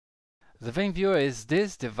The VeinViewer is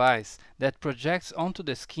this device that projects onto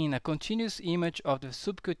the skin a continuous image of the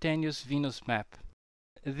subcutaneous venous map.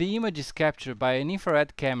 The image is captured by an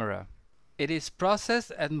infrared camera. It is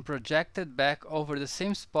processed and projected back over the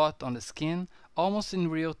same spot on the skin almost in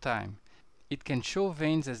real time. It can show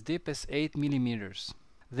veins as deep as 8 mm.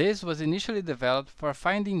 This was initially developed for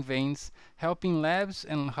finding veins, helping labs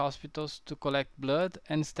and hospitals to collect blood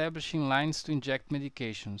and establishing lines to inject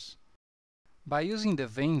medications. By using the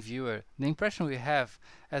VeinViewer, the impression we have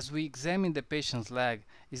as we examine the patient's leg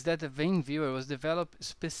is that the VeinViewer was developed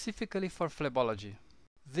specifically for phlebology.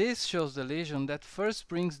 This shows the lesion that first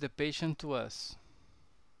brings the patient to us.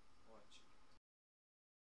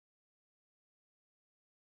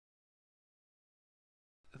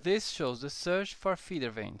 This shows the search for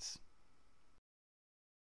feeder veins.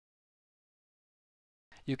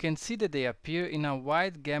 You can see that they appear in a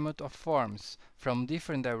wide gamut of forms, from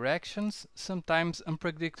different directions, sometimes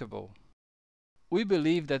unpredictable. We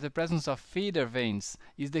believe that the presence of feeder veins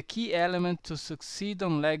is the key element to succeed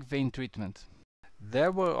on leg vein treatment.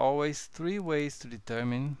 There were always three ways to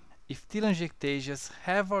determine if telangiectasias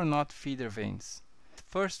have or not feeder veins.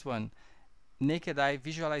 First one, naked eye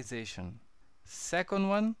visualization. Second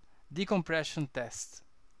one, decompression test.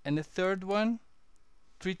 And the third one,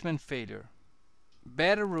 treatment failure.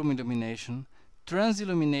 Better room illumination,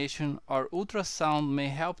 transillumination or ultrasound may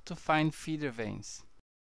help to find feeder veins.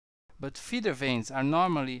 But feeder veins are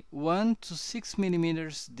normally 1 to 6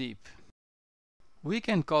 mm deep. We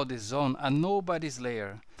can call this zone a nobody's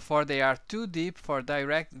layer, for they are too deep for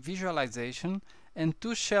direct visualization and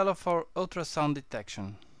too shallow for ultrasound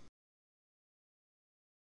detection.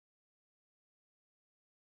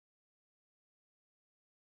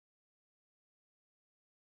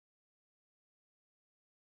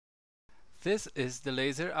 This is the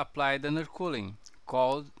laser applied under cooling,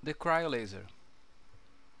 called the cryolaser.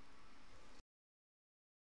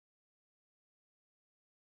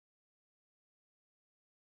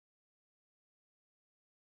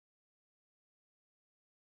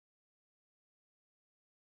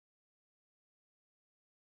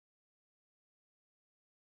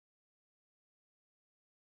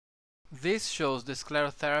 This shows the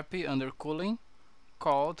sclerotherapy under cooling,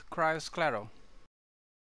 called cryosclero.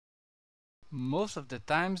 Most of the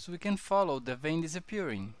times we can follow the vein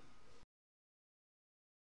disappearing.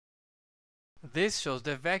 This shows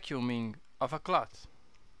the vacuuming of a clot.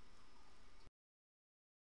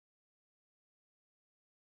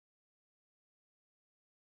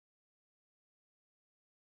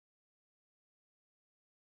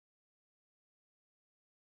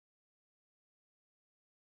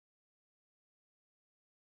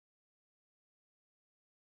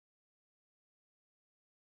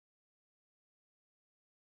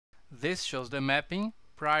 This shows the mapping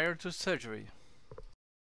prior to surgery.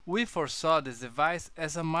 We foresaw this device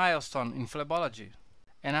as a milestone in phlebology,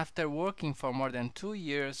 and after working for more than 2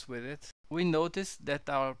 years with it, we noticed that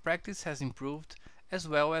our practice has improved as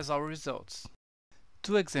well as our results.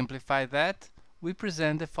 To exemplify that, we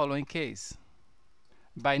present the following case.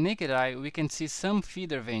 By naked eye, we can see some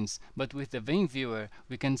feeder veins, but with the VeinViewer,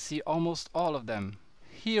 we can see almost all of them.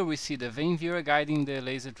 Here we see the VeinViewer guiding the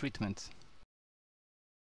laser treatment.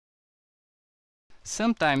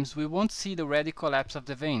 Sometimes we won't see the ready collapse of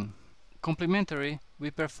the vein. Complementary,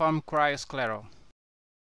 we perform cryosclero.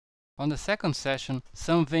 On the second session,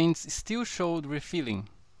 some veins still showed refilling.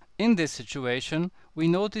 In this situation, we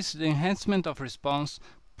noticed the enhancement of response,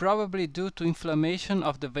 probably due to inflammation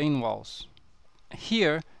of the vein walls.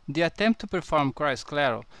 Here, the attempt to perform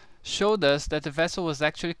cryosclero showed us that the vessel was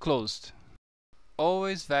actually closed.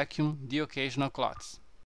 Always vacuum the occasional clots.